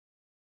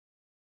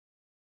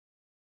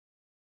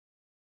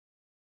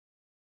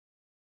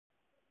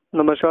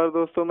नमस्कार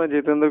दोस्तों, मैं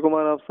जितेंद्र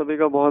कुमार आप सभी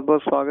का बहुत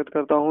बहुत स्वागत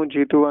करता हूं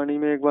JITUVAनि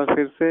में। एक बार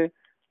फिर से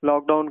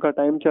लॉकडाउन का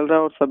टाइम चल रहा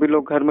है और सभी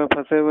लोग घर में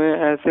फंसे हुए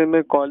हैं। ऐसे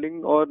में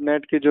कॉलिंग और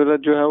नेट की जरूरत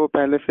जो है वो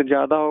पहले से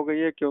ज़्यादा हो गई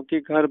है, क्योंकि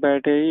घर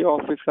बैठे ही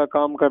ऑफिस का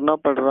काम करना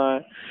पड़ रहा है।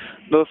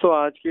 दोस्तों,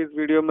 आज की इस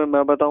वीडियो में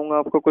मैं बताऊंगा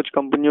आपको कुछ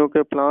कंपनियों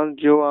के प्लान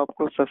जो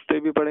आपको सस्ते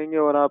भी पड़ेंगे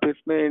और आप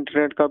इसमें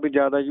इंटरनेट का भी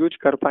ज़्यादा यूज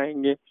कर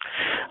पाएंगे।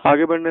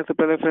 आगे बढ़ने से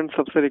पहले फ्रेंड्स,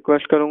 सबसे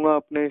रिक्वेस्ट करूंगा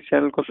अपने इस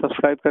चैनल को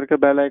सब्सक्राइब करके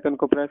बेल आइकन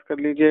को प्रेस कर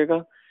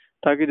लीजिएगा,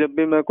 ताकि जब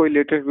भी मैं कोई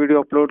लेटेस्ट वीडियो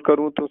अपलोड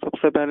करूं तो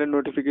सबसे पहले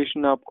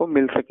नोटिफिकेशन आपको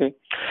मिल सके।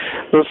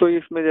 दोस्तों,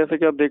 इसमें जैसे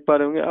कि आप देख पा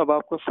रहे होंगे, अब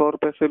आपको 100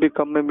 रुपये से भी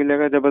कम में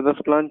मिलेगा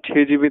जबरदस्त प्लान,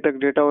 6 GB तक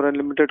डेटा और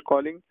अनलिमिटेड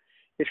कॉलिंग।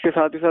 इसके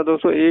साथ ही साथ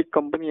दोस्तों एक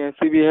कंपनी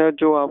ऐसी भी है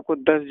जो आपको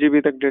 10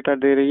 GB तक डेटा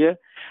दे रही है।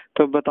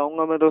 तो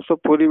बताऊंगा मैं दोस्तों,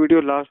 पूरी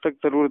वीडियो लास्ट तक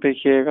जरूर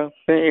देखिएगा।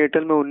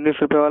 एयरटेल में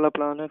 19 रुपये वाला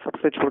प्लान है,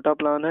 सबसे छोटा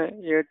प्लान है।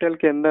 एयरटेल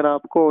के अंदर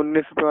आपको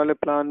 19 रुपये वाले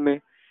प्लान में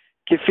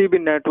किसी भी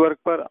नेटवर्क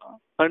पर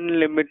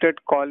अनलिमिटेड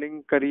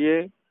कॉलिंग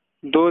करिए,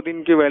 2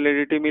 दिन की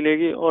वैलिडिटी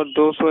मिलेगी और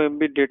 200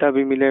 MB डेटा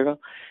भी मिलेगा।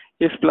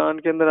 इस प्लान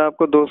के अंदर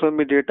आपको 200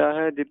 MB डेटा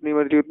है, जितनी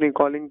मर्जी उतनी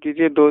कॉलिंग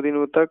कीजिए, 2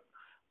 दिनों तक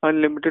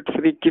अनलिमिटेड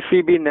फ्री,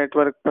 किसी भी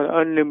नेटवर्क पर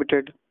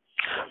अनलिमिटेड।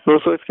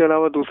 दोस्तों, इसके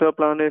अलावा दूसरा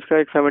प्लान है इसका,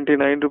 एक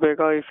 79 रुपये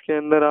का। इसके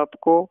अंदर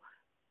आपको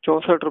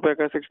 64 रुपये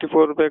का,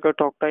 64 रुपये का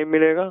टॉक टाइम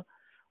मिलेगा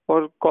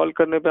और कॉल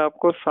करने पे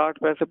आपको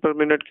 60 पैसे पर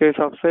मिनट के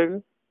हिसाब से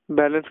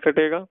बैलेंस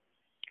कटेगा।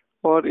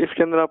 और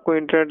इसके अंदर आपको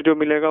इंटरनेट जो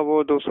मिलेगा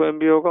वो 200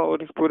 MB होगा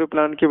और इस पूरे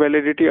प्लान की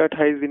वैलिडिटी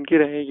 28 दिन की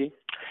रहेगी।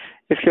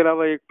 इसके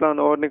अलावा एक प्लान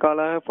और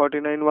निकाला है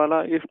 49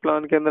 वाला। इस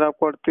प्लान के अंदर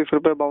आपको 38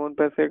 रुपये 52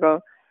 पैसे का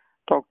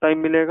टॉक टाइम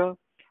मिलेगा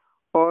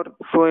और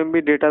 100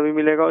 MB डेटा भी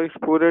मिलेगा और इस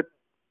पूरे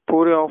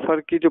पूरे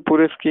ऑफर की जो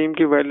पूरे स्कीम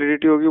की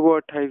वैलिडिटी होगी वो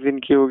 28 दिन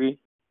की होगी।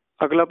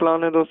 अगला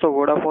प्लान है दोस्तों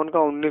वोडाफोन का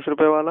 19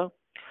 रुपये वाला।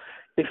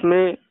 इसमें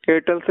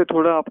एयरटेल से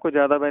थोड़ा आपको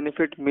ज़्यादा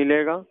बेनिफिट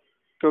मिलेगा,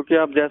 क्योंकि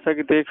आप जैसा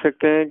कि देख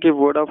सकते हैं कि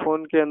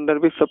वोडाफोन के अंदर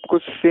भी सब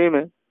कुछ सेम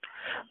है।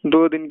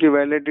 2 दिन की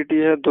वैलिडिटी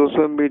है,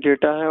 200 MB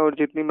डेटा है और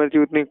जितनी मर्जी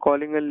उतनी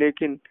कॉलिंग है।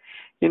 लेकिन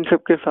इन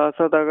सब के साथ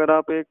साथ अगर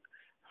आप एक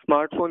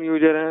स्मार्टफोन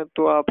यूजर हैं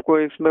तो आपको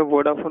इसमें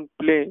वोडाफोन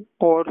प्ले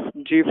और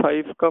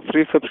G5 का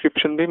फ्री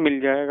सब्सक्रिप्शन भी मिल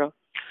जाएगा।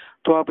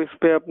 तो आप इस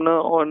पे अपना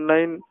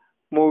ऑनलाइन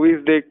मूवीज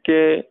देख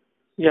के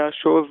या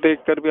शोज देख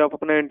कर भी आप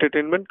अपना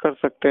एंटरटेनमेंट कर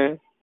सकते हैं।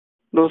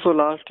 दोस्तों,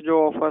 लास्ट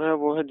जो ऑफर है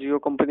वो है जियो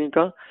कंपनी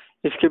का।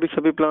 इसके भी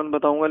सभी प्लान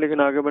बताऊंगा, लेकिन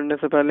आगे बढ़ने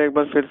से पहले एक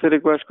बार फिर से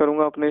रिक्वेस्ट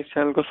करूंगा अपने इस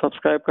चैनल को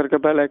सब्सक्राइब करके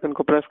बेल आइकन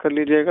को प्रेस कर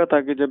लीजिएगा,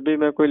 ताकि जब भी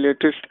मैं कोई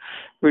लेटेस्ट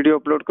वीडियो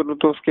अपलोड करूं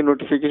तो उसकी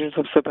नोटिफिकेशन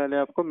सबसे पहले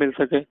आपको मिल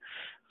सके।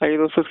 आइए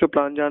दोस्तों, इसके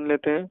प्लान जान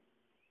लेते हैं।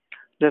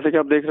 जैसे कि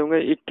आप देख रहे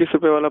होंगे, 21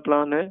 रुपये वाला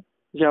प्लान है,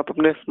 ये आप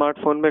अपने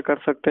स्मार्टफोन में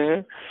कर सकते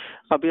हैं।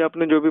 अभी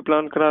आपने जो भी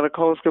प्लान करा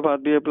रखा हो उसके बाद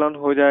भी ये प्लान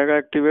हो जाएगा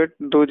एक्टिवेट।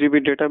 2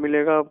 GB डेटा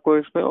मिलेगा आपको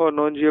इसमें और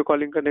नॉन जियो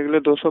कॉलिंग करने के लिए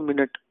 200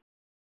 मिनट।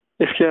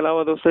 इसके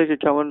अलावा दोस्तों एक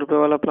 51 रुपये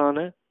वाला प्लान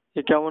है।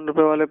 51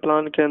 रुपये वाले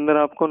प्लान के अंदर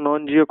आपको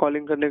नॉन जियो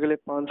कॉलिंग करने के लिए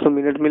 500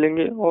 मिनट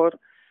मिलेंगे और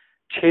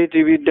 6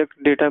 GB तक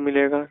डेटा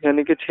मिलेगा,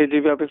 यानी कि 6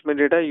 GB आप इसमें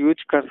डेटा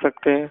यूज कर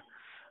सकते हैं।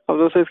 अब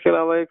दोस्तों, इसके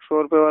अलावा एक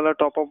 100 रुपये वाला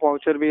टॉपअप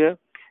वाउचर भी है।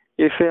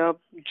 इसे आप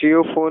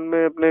जियो फोन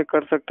में अपने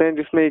कर सकते हैं,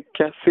 जिसमें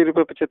 81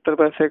 रुपये 75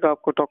 पैसे का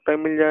आपको टॉक टाइम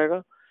मिल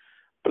जाएगा।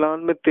 प्लान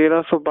में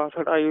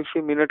 1362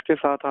 IUC मिनट के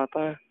साथ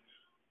आता है।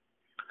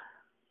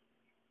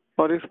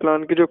 और इस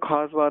प्लान की जो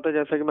खास बात है,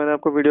 जैसा कि मैंने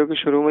आपको वीडियो के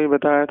शुरू में ही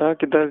बताया था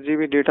कि 10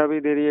 GB डेटा भी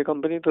दे रही है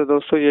कंपनी। तो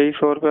दोस्तों, यही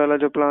 100 रुपये वाला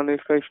जो प्लान है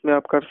इसका, इसमें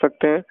आप कर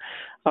सकते हैं।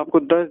 आपको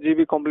 10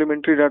 GB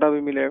कॉम्प्लीमेंट्री डाटा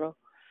भी मिलेगा।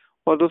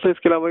 और दोस्तों,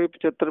 इसके अलावा ये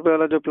 75 रुपये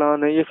वाला जो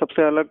प्लान है, ये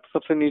सबसे अलग,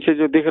 सबसे नीचे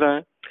जो दिख रहा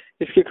है,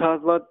 इसकी खास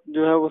बात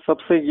जो है वो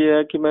सबसे ये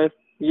है कि मैं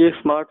ये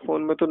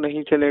स्मार्टफोन में तो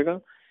नहीं चलेगा।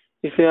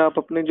 इसे आप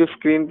अपने जो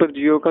स्क्रीन पर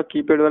जियो का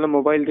कीपैड वाला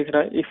मोबाइल दिख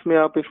रहा है, इसमें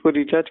आप इसको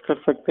रिचार्ज कर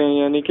सकते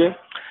हैं। यानी कि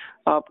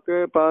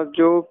आपके पास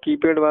जो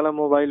कीपैड वाला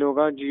मोबाइल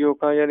होगा जियो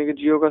का, यानी कि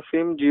जियो का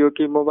सिम जियो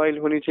की मोबाइल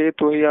होनी चाहिए,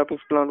 तो ही आप इस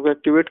प्लान को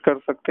एक्टिवेट कर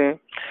सकते हैं।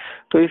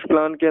 तो इस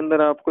प्लान के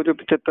अंदर आपको जो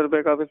 75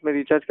 रुपये का आप इसमें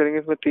रिचार्ज करेंगे,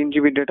 इसमें 3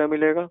 GB डेटा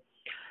मिलेगा,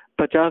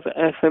 50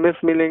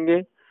 SMS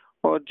मिलेंगे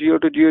और जियो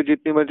टू जियो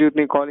जितनी मर्जी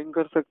उतनी कॉलिंग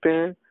कर सकते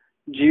हैं।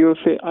 जियो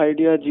से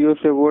आइडिया, जियो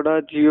से वोडा,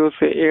 जियो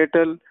से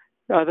एयरटेल,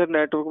 अदर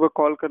नेटवर्क पर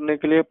कॉल करने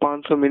के लिए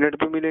 500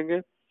 मिनट भी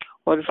मिलेंगे।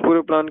 और इस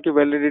पूरे प्लान की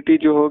वैलिडिटी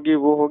जो होगी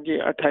वो होगी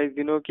 28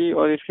 दिनों की।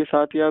 और इसके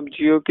साथ ही आप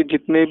जियो के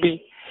जितने भी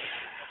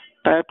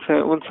ऐप्स हैं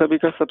उन सभी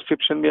का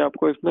सब्सक्रिप्शन भी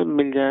आपको इसमें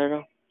मिल जाएगा।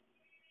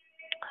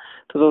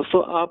 तो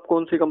दोस्तों, आप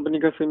कौन सी कंपनी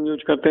का सिम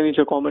यूज करते हैं,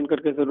 नीचे कमेंट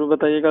करके जरूर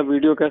बताइएगा।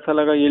 वीडियो कैसा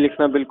लगा ये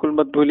लिखना बिल्कुल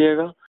मत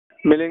भूलिएगा।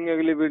 मिलेंगे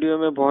अगली वीडियो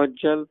में बहुत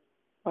जल्द।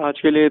 आज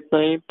के लिए इतना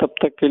ही, तब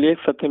तक के लिए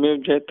सत्यमेव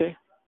जयते।